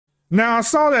Now I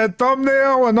saw that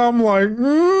thumbnail and I'm like,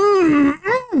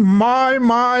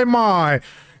 my.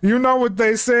 You know what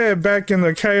they said back in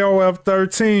the KOF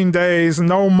 13 days,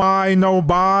 no Mai, no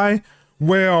buy?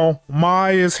 Well,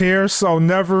 Mai is here, so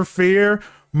never fear.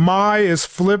 Mai is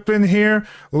flipping here.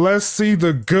 Let's see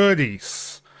the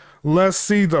goodies. Let's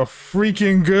see the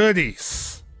freaking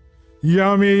goodies.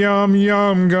 Yummy, yum,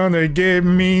 yum, gonna give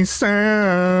me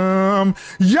some.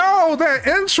 Yo, that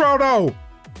intro though.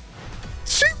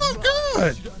 She look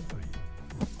good.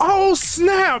 Oh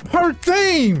snap, her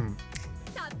theme.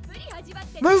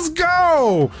 Let's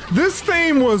go. This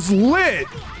theme was lit.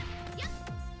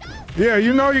 Yeah,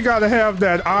 you know you gotta have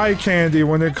that eye candy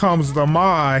when it comes to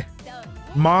Mai.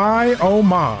 My, oh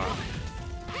my.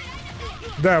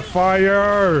 That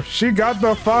fire. She got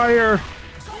the fire.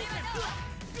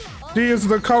 She is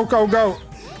the Coco Goat.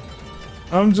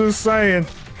 I'm just saying.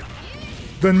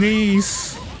 The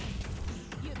knees.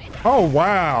 Oh,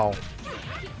 wow.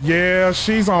 Yeah,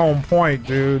 she's on point,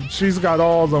 dude. She's got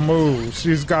all the moves.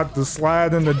 She's got the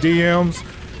slide in the DMs.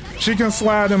 She can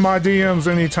slide in my DMs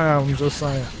anytime, I'm just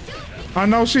saying. I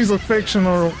know she's a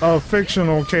fictional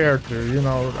character, you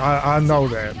know, I know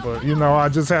that, but you know, I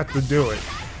just have to do it.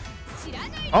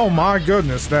 Oh my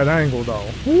goodness, that angle though.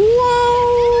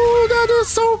 Whoa, that is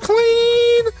so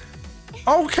clean.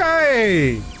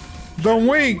 Okay, the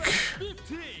wink.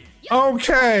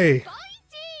 Okay,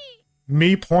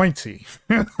 me pointy.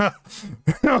 Did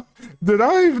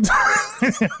I even...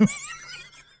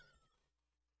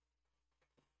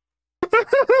 I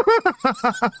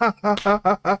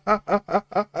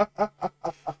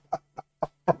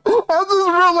just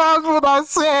realized what I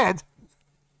said.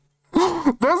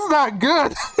 That's not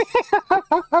good.